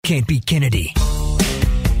can't beat Kennedy.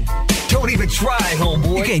 Don't even try,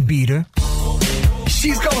 homeboy. You can't beat her.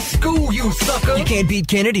 She's gonna school you, sucker. You can't beat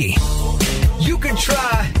Kennedy. You can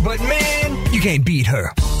try, but man, You can't beat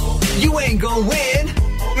her. you ain't gonna win.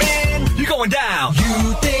 Man, you're going down.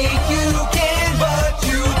 You think you can, but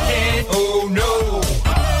you can't. Oh no.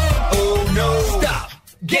 Oh no. Stop.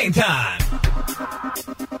 Game time.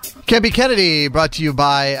 Can't Be Kennedy, brought to you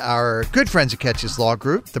by our good friends at Catches Law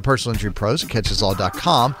Group, the personal injury pros at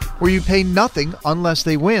catcheslaw.com, where you pay nothing unless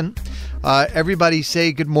they win. Everybody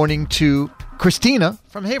say good morning to Christina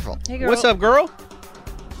from Haverhill. Hey, girl. What's up, girl?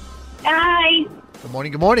 Hi. Good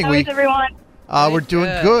morning, good morning. How is everyone? We're doing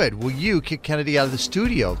good. Will you kick Kennedy out of the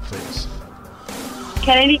studio, please?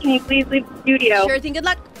 Kennedy, can you please leave the studio? Sure thing. Good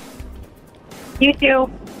luck. You too.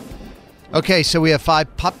 Okay, so we have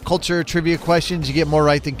 5 pop culture trivia questions. You get more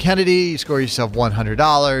right than Kennedy, you score yourself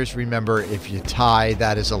 $100. Remember, if you tie,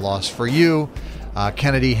 that is a loss for you.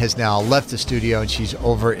 Kennedy has now left the studio, and she's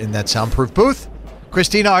over in that soundproof booth.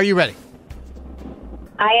 Christina, are you ready?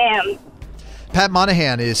 I am. Pat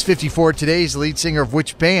Monahan is 54 today. He's the lead singer of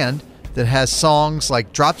which band that has songs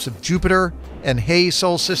like Drops of Jupiter and Hey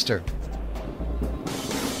Soul Sister?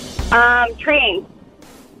 Train.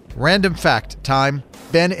 Random fact time.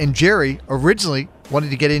 Ben and Jerry originally wanted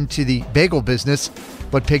to get into the bagel business,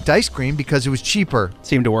 but picked ice cream because it was cheaper.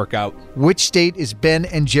 Seemed to work out. Which state is Ben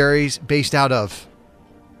and Jerry's based out of?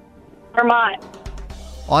 Vermont.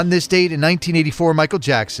 On this date in 1984, Michael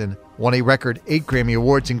Jackson won a record 8 Grammy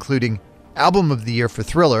Awards, including Album of the Year for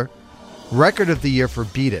Thriller, Record of the Year for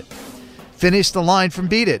Beat It. Finish the line from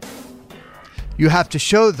Beat It. You have to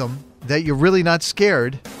show them that you're really not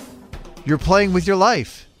scared. You're playing with your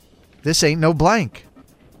life. This ain't no blank.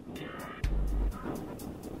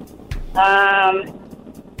 Say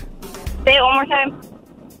it one more time.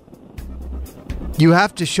 You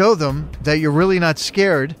have to show them that you're really not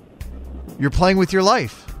scared. You're playing with your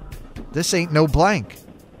life. This ain't no blank.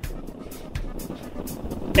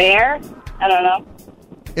 Bear? I don't know.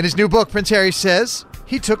 In his new book, Prince Harry says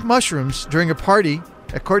he took mushrooms during a party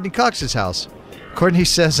at Courtney Cox's house. Courtney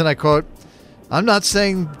says, and I quote, "I'm not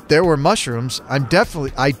saying there were mushrooms. I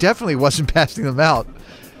definitely wasn't passing them out.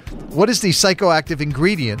 What is the psychoactive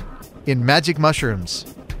ingredient in magic mushrooms?"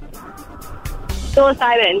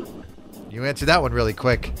 Psilocybin. You answered that one really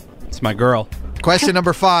quick. It's my girl. Question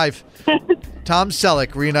number 5. Tom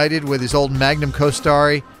Selleck reunited with his old Magnum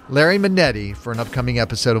co-star Larry Manetti for an upcoming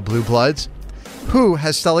episode of Blue Bloods. Who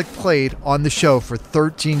has Selleck played on the show for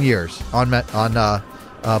 13 years on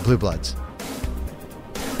Blue Bloods?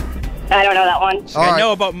 I don't know that one. All I right.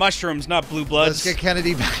 know about mushrooms, not blue Let's bloods. get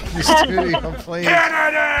Kennedy back in the studio, please.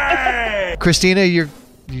 Kennedy! Christina, you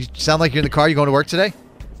sound like you're in the car. You going to work today?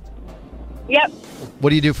 Yep. What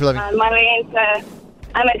do you do for a living? On my way into...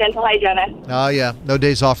 I'm a dental hygienist. Oh, yeah. No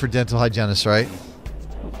days off for dental hygienists, right?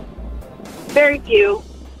 Very few.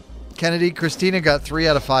 Kennedy, Christina got 3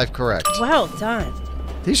 out of 5 correct. Well done.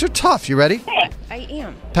 These are tough. You ready? I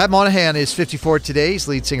am. Pat Monahan is 54 today. He's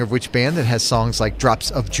lead singer of which band that has songs like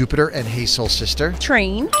Drops of Jupiter and Hey Soul Sister?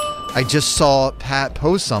 Train. I just saw Pat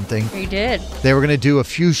post something. You did. They were going to do a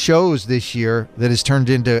few shows this year that has turned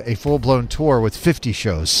into a full-blown tour with 50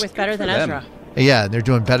 shows. With Better Than for them. Ezra. Yeah, and they're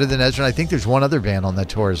doing Better Than Ezra. And I think there's one other band on that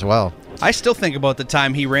tour as well. I still think about the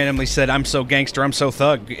time he randomly said, "I'm so gangster, I'm so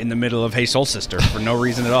thug," in the middle of Hey Soul Sister for no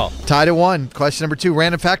reason at all. Tied at 1. Question number 2.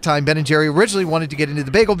 Random fact time. Ben and Jerry originally wanted to get into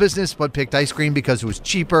the bagel business, but picked ice cream because it was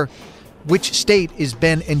cheaper. Which state is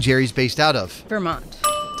Ben and Jerry's based out of? Vermont.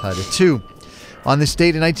 Tied at 2. On this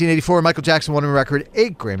date in 1984, Michael Jackson won a record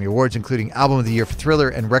 8 Grammy Awards, including Album of the Year for Thriller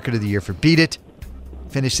and Record of the Year for Beat It.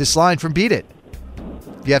 Finish this line from Beat It.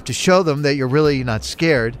 You have to show them that you're really not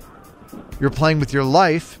scared. You're playing with your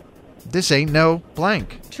life. This ain't no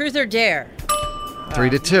blank. Truth or Dare.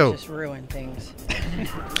 3 to 2. You just ruin things.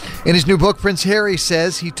 In his new book, Prince Harry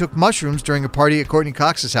says he took mushrooms during a party at Courtney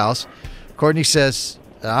Cox's house. Courtney says,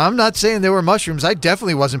 "I'm not saying there were mushrooms. I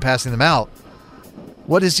definitely wasn't passing them out."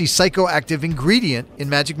 What is the psychoactive ingredient in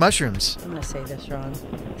magic mushrooms? I'm going to say this wrong.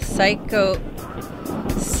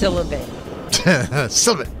 Psychosilibin.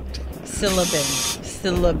 Sylvan.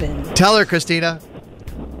 Silibin. Tell her, Christina.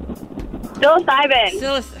 Psilocybin.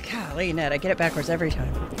 Golly, Ned, I get it backwards every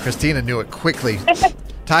time. Christina knew it quickly.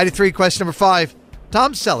 Tied at 3. Question number 5.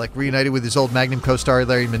 Tom Selleck reunited with his old Magnum co-star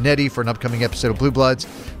Larry Manetti for an upcoming episode of Blue Bloods.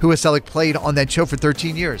 Who has Selleck played on that show for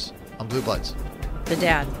 13 years on Blue Bloods? The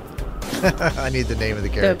dad. I need the name of the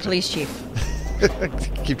The character. police chief.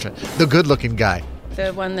 Keep trying. The good-looking guy.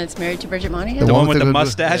 The one that's married to Bridget Monahan? The one with the good-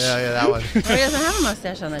 mustache? Yeah, that one. Oh, he doesn't have a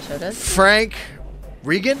mustache on that show, does he? Frank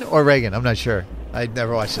Regan or Reagan? I'm not sure. I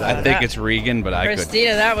never watched it. I think it's Regan, but I could.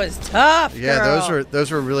 Christina, that was tough. Yeah, girl.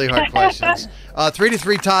 those were really hard questions.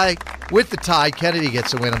 3-3 tie. With the tie, Kennedy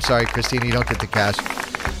gets the win. I'm sorry, Christina, you don't get the cash.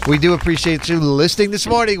 We do appreciate you listening this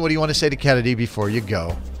morning. What do you want to say to Kennedy before you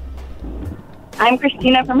go? I'm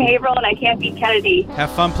Christina from Haverhill, and I can't beat Kennedy.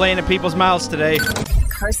 Have fun playing in people's mouths today.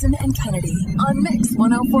 Carson and Kennedy on Mix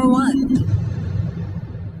 104.1.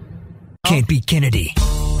 Can't beat Kennedy.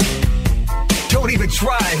 Don't even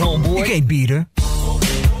try, homeboy. You can't beat her.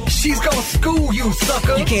 She's gonna school you,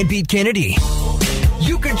 sucker. You can't beat Kennedy.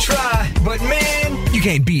 You can try, but man, You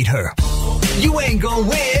can't beat her. you ain't gonna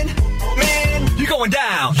win. Man, you're going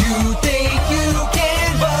down. You think you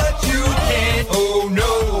can, but you can't. Oh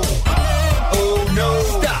no. Oh no.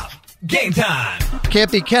 Stop. Game time. Can't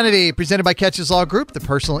Beat Kennedy, presented by Catches Law Group, the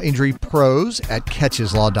personal injury pros at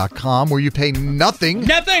catcheslaw.com, where you pay nothing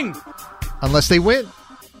Nothing unless they win.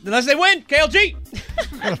 unless they win. KLG.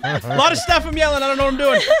 A lot of stuff I'm yelling. I don't know what I'm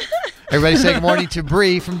doing. Everybody say good morning to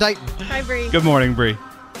Bree from Dighton. Hi, Bree. Good morning, Bree.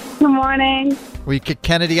 Good morning. Will you kick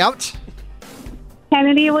Kennedy out?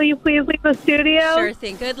 Kennedy, will you please leave the studio? Sure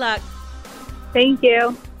thing. Good luck. Thank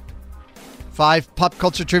you. 5 pop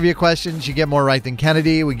culture trivia questions. You get more right than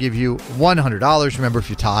Kennedy. We give you $100. Remember, if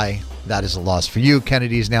you tie, that is a loss for you.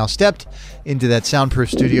 Kennedy has now stepped into that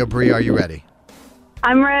soundproof studio. Bree, are you ready?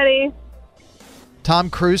 I'm ready. Tom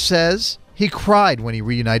Cruise says he cried when he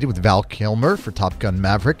reunited with Val Kilmer for Top Gun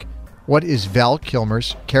Maverick. What is Val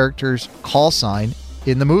Kilmer's character's call sign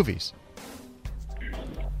in the movies?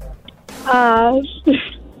 No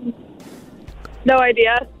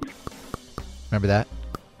idea. Remember that?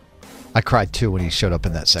 I cried too when he showed up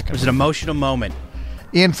in that It second. was an emotional moment.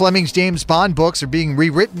 Ian Fleming's James Bond books are being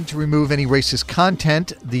rewritten to remove any racist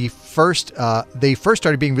content. They first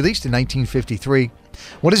started being released in 1953.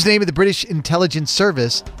 What is the name of the British intelligence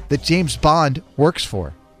service that James Bond works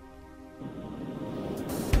for?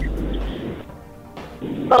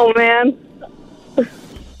 Oh, man.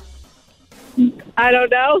 I don't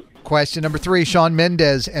know. Question number 3. Shawn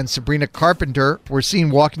Mendes and Sabrina Carpenter were seen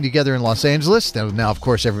walking together in Los Angeles. Now, of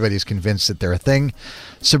course, everybody's convinced that they're a thing.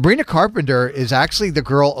 Sabrina Carpenter is actually the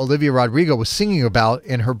girl Olivia Rodrigo was singing about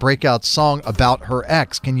in her breakout song about her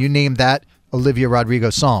ex. Can you name that Olivia Rodrigo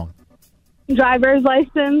song? Driver's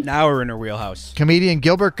license. Now we're in a wheelhouse. Comedian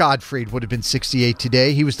Gilbert Gottfried would have been 68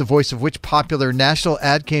 today. He was the voice of which popular national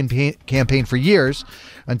ad campaign for years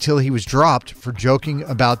until he was dropped for joking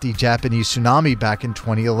about the Japanese tsunami back in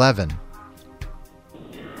 2011.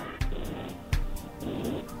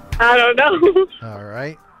 I don't know. All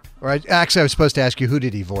right. Actually, I was supposed to ask you who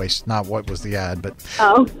did he voice, not what was the ad. But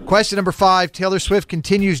Oh. Question number 5. Taylor Swift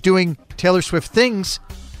continues doing Taylor Swift things.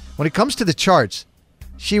 When it comes to the charts,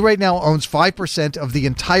 she right now owns 5% of the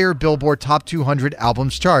entire Billboard Top 200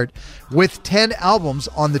 albums chart, with 10 albums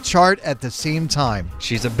on the chart at the same time.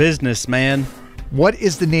 She's a businessman. What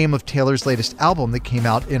is the name of Taylor's latest album that came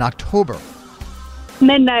out in October?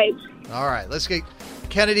 Midnight. All right, let's get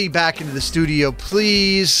Kennedy back into the studio,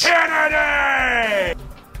 please. Kennedy!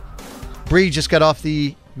 Bree just got off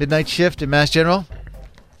the midnight shift at Mass General.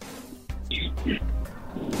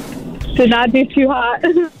 Did not do too hot.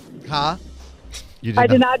 Huh? You I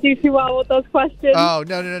did not do too well with those questions. Oh,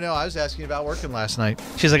 no. I was asking about working last night.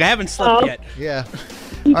 She's like, I haven't slept Oh. yet. Yeah.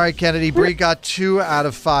 All right, Kennedy. Bree got 2 out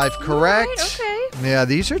of 5 correct. Right, okay. Yeah,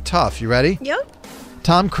 these are tough. You ready? Yep.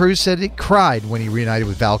 Tom Cruise said he cried when he reunited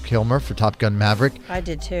with Val Kilmer for Top Gun Maverick. I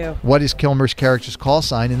did too. What is Kilmer's character's call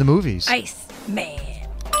sign in the movies? Ice Man.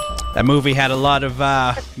 That movie had a lot of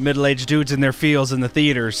middle-aged dudes in their fields in the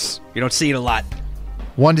theaters. You don't see it a lot.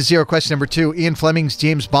 1-0. Question number 2. Ian Fleming's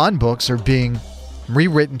James Bond books are being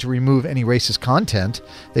rewritten to remove any racist content.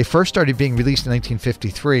 They first started being released in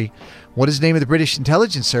 1953. What is the name of the British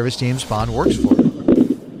intelligence service James Bond works for?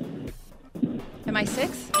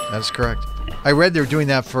 MI6? That is correct. I read they were doing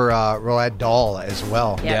that for Roald Dahl as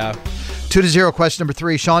well. Yeah. 2-0. Question number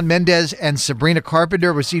 3. Shawn Mendes and Sabrina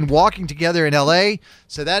Carpenter were seen walking together in L.A.,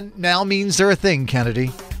 so that now means they're a thing,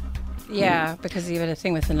 Kennedy. Yeah, because he had a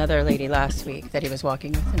thing with another lady last week that he was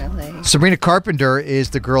walking with in L.A. Sabrina Carpenter is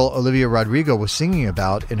the girl Olivia Rodrigo was singing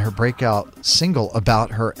about in her breakout single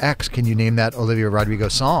about her ex. Can you name that Olivia Rodrigo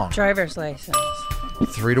song? Driver's license.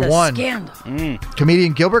 3-1. Scandal.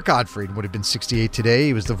 Comedian Gilbert Gottfried would have been 68 today.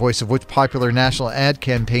 He was the voice of which popular national ad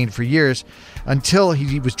campaign for years until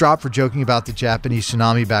he was dropped for joking about the Japanese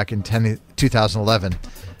tsunami back in 2011.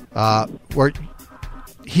 Where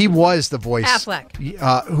he was the voice. Affleck.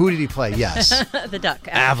 Who did he play? Yes. The duck.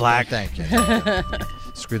 Avlac. Thank you.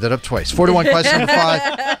 Screwed that up twice. 4-1. Question number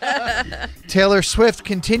 5. Taylor Swift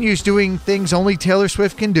continues doing things only Taylor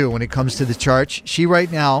Swift can do when it comes to the charts. She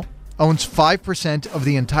right now owns 5% of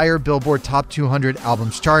the entire Billboard Top 200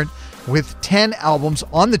 albums chart, with 10 albums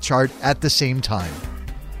on the chart at the same time.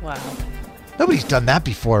 Wow. Nobody's done that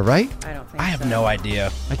before, right? I don't think I have so. no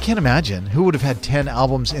idea. I can't imagine. Who would have had 10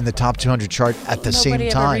 albums in the top 200 chart at the same Nobody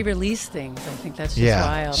ever time? re-released things. I think that's just Yeah,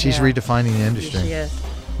 wild. she's yeah. redefining the industry. She is.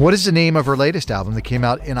 What is the name of her latest album that came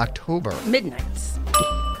out in October? Midnights.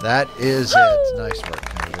 That is it. Nice work,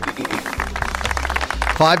 Kennedy.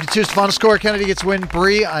 5-2 is the final score. Kennedy gets win.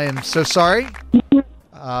 Bree, I am so sorry.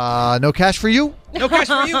 No cash for you. No cash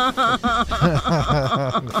for you.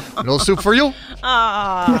 No soup for you.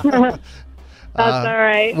 That's all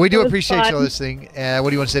right. We do It was appreciate you fun. listening. What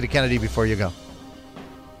do you want to say to Kennedy before you go?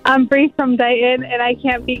 I'm Bree from Dayton, and I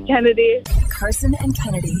can't beat Kennedy. Carson and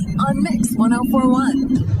Kennedy on Mix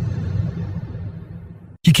 1041.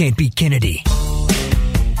 You can't beat Kennedy.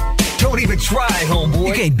 Don't even try, homeboy.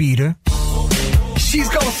 You can't beat her. She's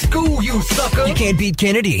gonna school you, sucker. You can't beat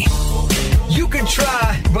Kennedy. You can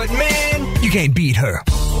try, but man, You can't beat her.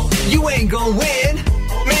 you ain't gonna win.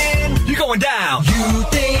 Man, you're going down. You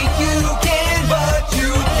think you can, but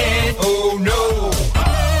you can't. Oh no.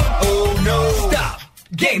 Oh no. Stop.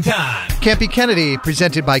 Game time. Can't Be Kennedy,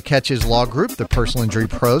 presented by Catches Law Group, the personal injury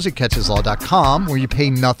pros at catcheslaw.com, where you pay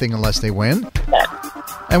nothing unless they win.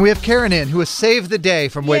 And we have Karen in, who has saved the day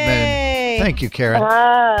from Whitman. Thank you, Karen.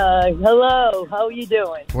 Hi, hello. How are you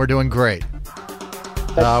doing? We're doing great.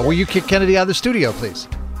 Will you kick Kennedy out of the studio, please?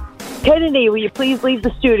 Kennedy, will you please leave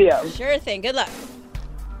the studio? Sure thing. Good luck.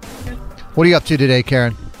 What are you up to today,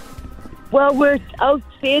 Karen? Well, we're out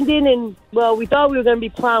sanding, and, well, we thought we were going to be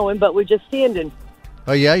plowing, but we're just sanding.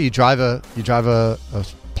 Oh yeah, you drive a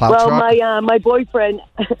plow Well, truck. my boyfriend,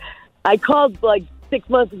 I called like 6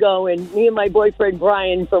 months ago, and me and my boyfriend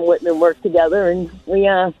Brian from Whitman worked together, and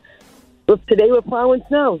today we're plowing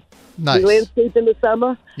snow. Nice. We landscape in the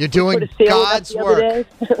summer. You're doing Put a sail up God's the other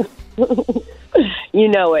work. day. You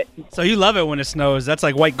know it. So you love it when it snows. That's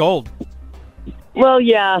like white gold. Well,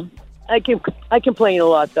 yeah, I complain a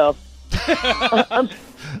lot though. I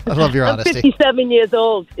love your I'm honesty. 57 years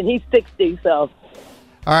old, and he's 60, so.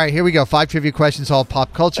 All right, here we go. 5 trivia questions, all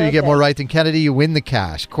pop culture. You get Okay. more right than Kennedy, you win the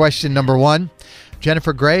cash. Question number 1.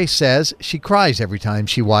 Jennifer Grey says she cries every time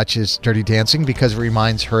she watches Dirty Dancing because it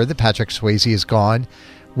reminds her that Patrick Swayze is gone.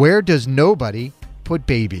 Where does nobody put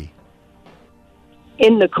baby?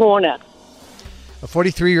 In the corner. A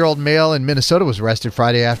 43-year-old male in Minnesota was arrested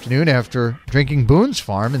Friday afternoon after drinking Boone's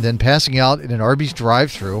Farm and then passing out in an Arby's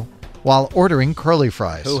drive-thru while ordering curly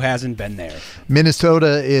fries. Who hasn't been there?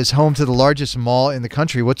 Minnesota is home to the largest mall in the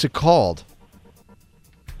country. What's it called?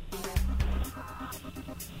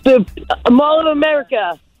 The Mall of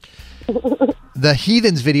America. The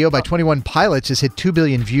Heathens video by 21 Pilots has hit 2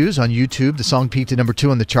 billion views on YouTube. The song peaked at number 2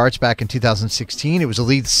 on the charts back in 2016. It was a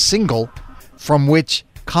lead single from which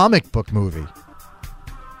comic book movie?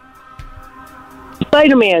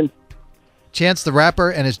 Spider-Man. Chance the Rapper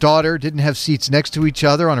and his daughter didn't have seats next to each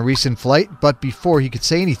other on a recent flight, but before he could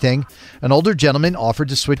say anything, an older gentleman offered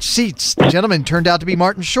to switch seats. The gentleman turned out to be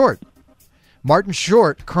Martin Short. Martin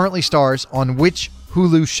Short currently stars on which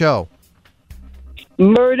Hulu show?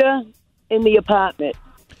 Murder in the Apartment.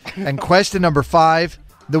 And question number 5.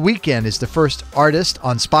 The Weeknd is the first artist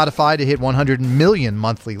on Spotify to hit 100 million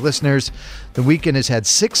monthly listeners. The Weeknd has had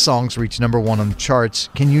 6 songs reach number 1 on the charts.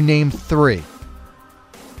 Can you name 3?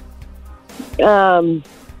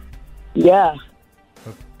 Yeah.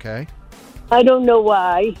 Okay. I don't know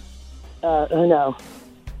why. No.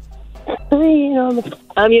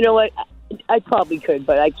 You know what? I probably could,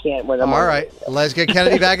 but I can't when I'm All right. Let's get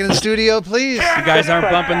Kennedy back in the studio, please. You guys aren't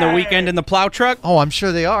bumping The Weeknd in the plow truck? Oh, I'm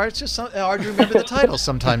sure they are. It's just hard to remember the titles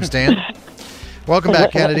sometimes, Dan. Welcome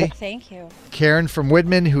back, Kennedy. Thank you. Karen from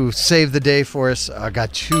Whitman, who saved the day for us,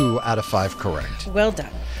 got 2 out of 5 correct. Well done.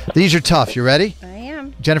 These are tough. You ready? I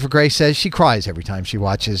am. Jennifer Grey says she cries every time she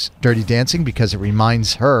watches Dirty Dancing because it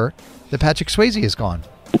reminds her that Patrick Swayze is gone.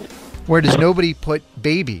 Where does nobody put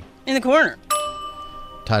baby? In the corner.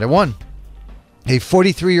 Tied at 1. A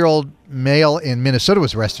 43-year-old male in Minnesota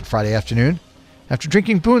was arrested Friday afternoon after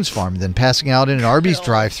drinking Boone's Farm, then passing out in an Arby's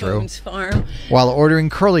drive-thru Boone's Farm. while ordering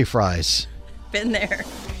curly fries. Been there.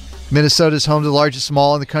 Minnesota's home to the largest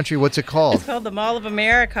mall in the country. What's it called? It's called the Mall of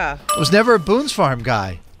America. I was never a Boone's Farm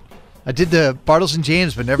guy. I did the Bartles and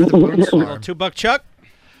James, but never the Boone's Farm. $2 Chuck?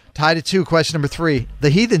 Tied at 2. Question number 3. The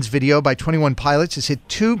Heathens video by 21 Pilots has hit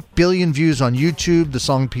 2 billion views on YouTube. The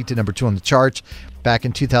song peaked at number 2 on the charts back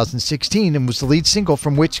in 2016 and was the lead single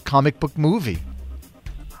from which comic book movie?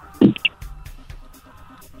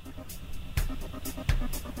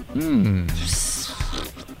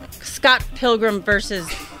 Scott Pilgrim versus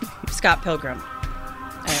Scott Pilgrim.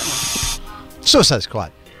 I don't know. Suicide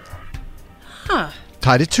Squad.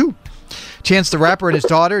 Tied at 2. Chance the Rapper and his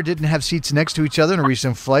daughter didn't have seats next to each other in a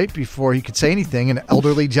recent flight. Before he could say anything, an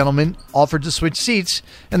elderly gentleman offered to switch seats,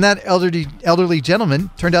 and that elderly gentleman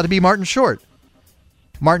turned out to be Martin Short.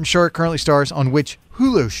 Martin Short currently stars on which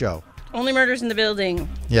Hulu show? Only Murders in the Building.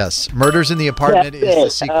 Yes, Murders in the Apartment is the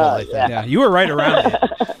sequel, I think. Yeah, you were right around it.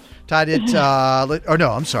 Tied it,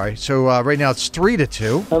 I'm sorry. So right now it's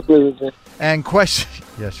 3-2. I'm losing. And question,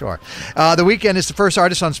 yeah, sure. The Weeknd is the first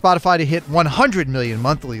artist on Spotify to hit 100 million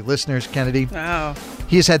monthly listeners, Kennedy. Wow.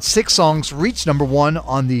 He has had 6 songs reach number 1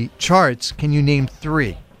 on the charts. Can you name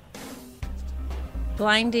 3?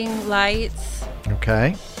 Blinding Lights.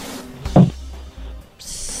 Okay.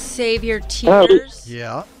 Save Your Tears.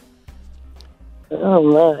 Yeah.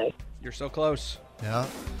 Oh, my. You're so close. Yeah.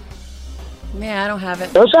 Man, I don't have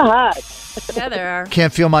it. Those are hot. Yeah, there are.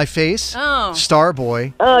 Can't Feel My Face. Oh.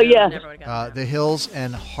 Starboy. Oh, yeah. Never would have gotten The Hills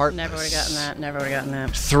and Heartless. that. Never would have gotten that.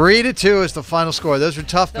 3-2 is the final score. Those were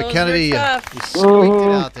tough, but Those Kennedy, were tough. you squeaked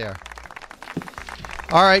it out there.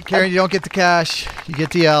 All right, Karen, you don't get the cash. You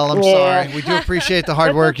get the L. I'm Yeah. sorry. We do appreciate the hard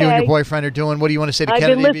That's work you and your okay. boyfriend are doing. What do you want to say to I've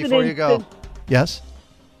been Kennedy before you listening go? since- Yes?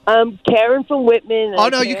 Karen from Whitman. Oh,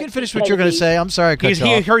 no, you can finish what you're going to say. I'm sorry I cut you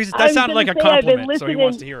off. That sounded like a gonna say I've been compliment, so he listening.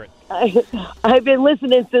 wants to hear it. I've been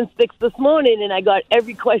listening since 6 this morning, and I got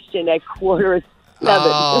every question at 6:45.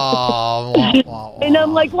 Oh, wah, wah, wah. And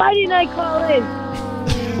I'm like, why didn't I call in?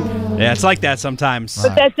 Yeah, it's like that sometimes.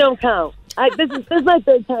 But that don't count. This is my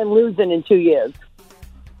 3rd time losing in 2 years.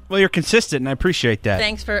 Well, you're consistent, and I appreciate that.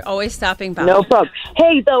 Thanks for always stopping by. No problem.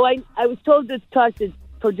 Hey, though, I was told to talk to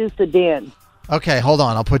producer Dan. Okay, hold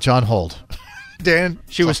on. I'll put you on hold. Dan,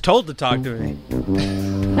 She was told to talk to me.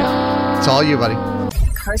 it's all you, buddy.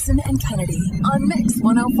 Carson and Kennedy on Mix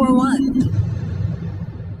 104.1.